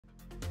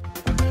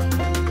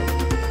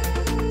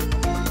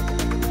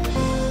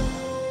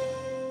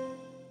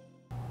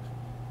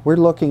We're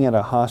looking at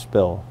a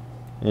hospital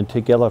in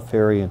Tagilla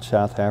Ferry in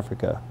South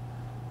Africa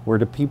where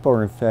the people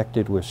are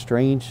infected with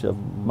strains of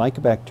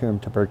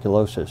Mycobacterium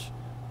tuberculosis.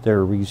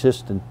 They're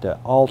resistant to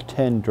all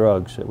 10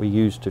 drugs that we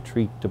use to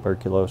treat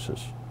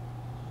tuberculosis.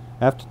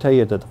 I have to tell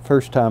you that the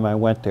first time I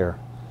went there,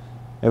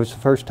 it was the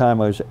first time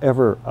I was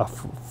ever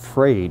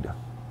afraid,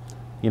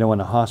 in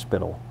a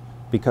hospital,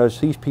 because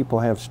these people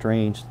have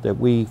strains that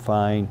we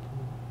find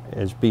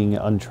as being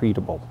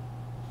untreatable.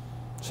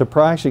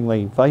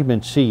 Surprisingly,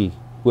 vitamin C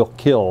will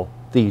kill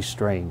these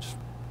strains.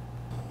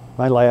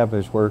 My lab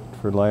has worked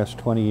for the last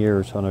 20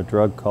 years on a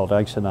drug called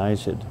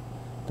isoniazid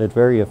that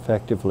very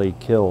effectively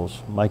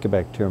kills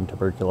Mycobacterium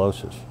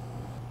tuberculosis.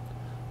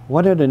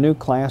 One of the new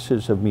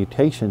classes of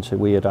mutations that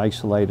we had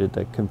isolated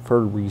that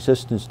conferred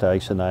resistance to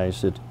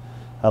isoniazid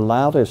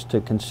allowed us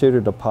to consider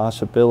the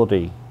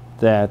possibility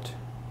that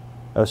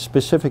a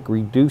specific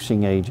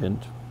reducing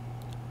agent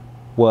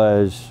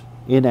was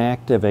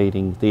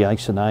inactivating the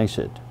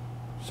isoniazid.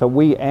 So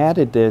we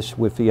added this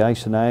with the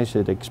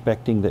isoniazid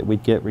expecting that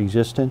we'd get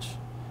resistance,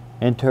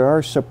 and to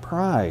our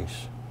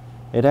surprise,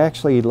 it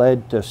actually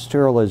led to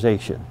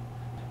sterilization.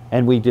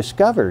 And we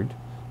discovered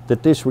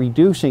that this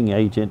reducing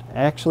agent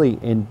actually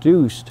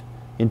induced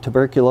in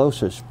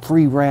tuberculosis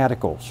free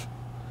radicals.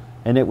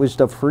 And it was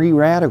the free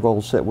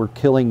radicals that were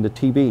killing the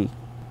TB.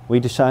 We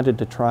decided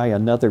to try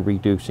another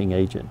reducing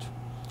agent.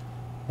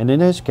 And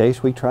in this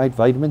case, we tried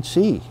vitamin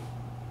C.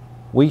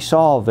 We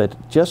saw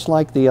that just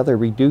like the other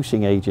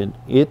reducing agent,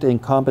 it in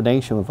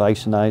combination with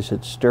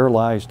isoniazid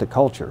sterilized the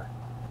culture.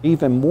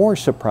 Even more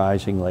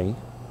surprisingly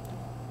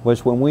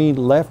was when we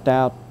left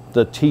out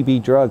the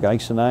TB drug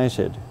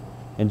isoniazid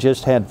and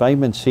just had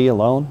vitamin C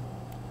alone,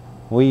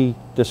 we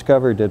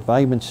discovered that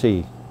vitamin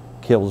C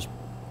kills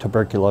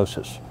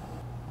tuberculosis.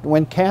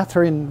 When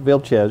Catherine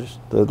Vilches,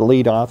 the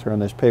lead author on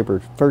this paper,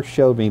 first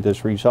showed me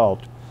this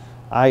result,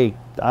 I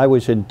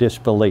was in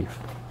disbelief.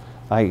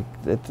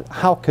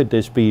 How could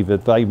this be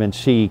that vitamin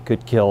C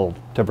could kill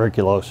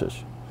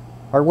tuberculosis?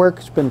 Our work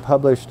has been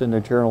published in the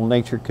journal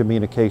Nature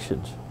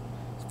Communications.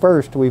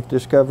 First, we've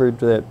discovered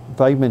that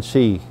vitamin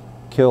C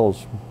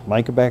kills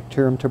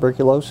Mycobacterium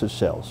tuberculosis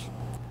cells.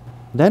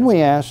 Then we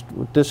asked,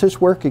 does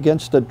this work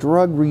against the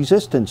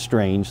drug-resistant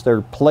strains that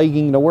are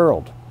plaguing the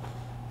world?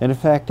 And in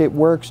fact, it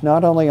works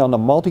not only on the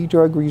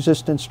multi-drug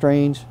resistant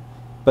strains,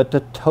 but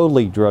the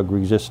totally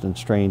drug-resistant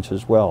strains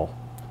as well.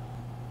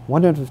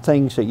 One of the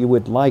things that you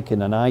would like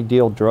in an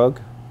ideal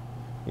drug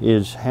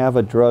is have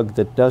a drug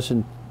that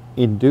doesn't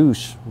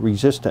induce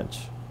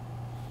resistance.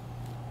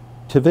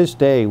 To this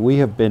day, we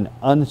have been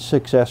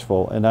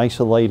unsuccessful in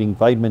isolating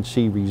vitamin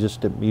C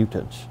resistant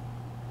mutants,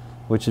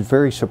 which is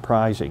very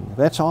surprising.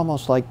 That's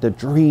almost like the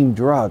dream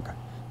drug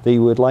that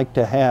you would like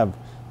to have,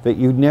 that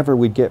you never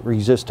would get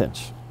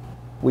resistance.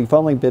 We've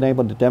only been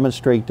able to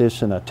demonstrate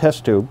this in a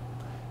test tube,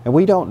 and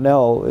we don't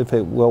know if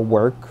it will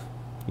work,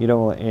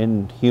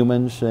 in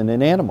humans and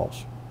in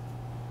animals.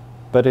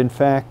 But in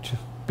fact,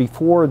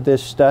 before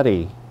this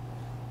study,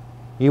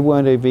 you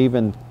wouldn't have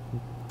even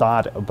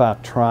thought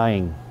about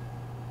trying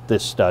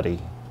this study,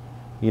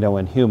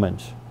 in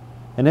humans.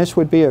 And this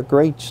would be a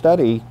great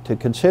study to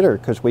consider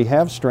because we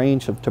have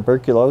strains of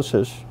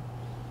tuberculosis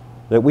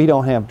that we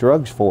don't have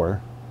drugs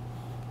for.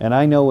 And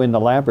I know in the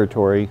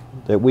laboratory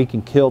that we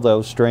can kill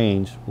those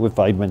strains with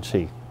vitamin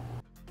C.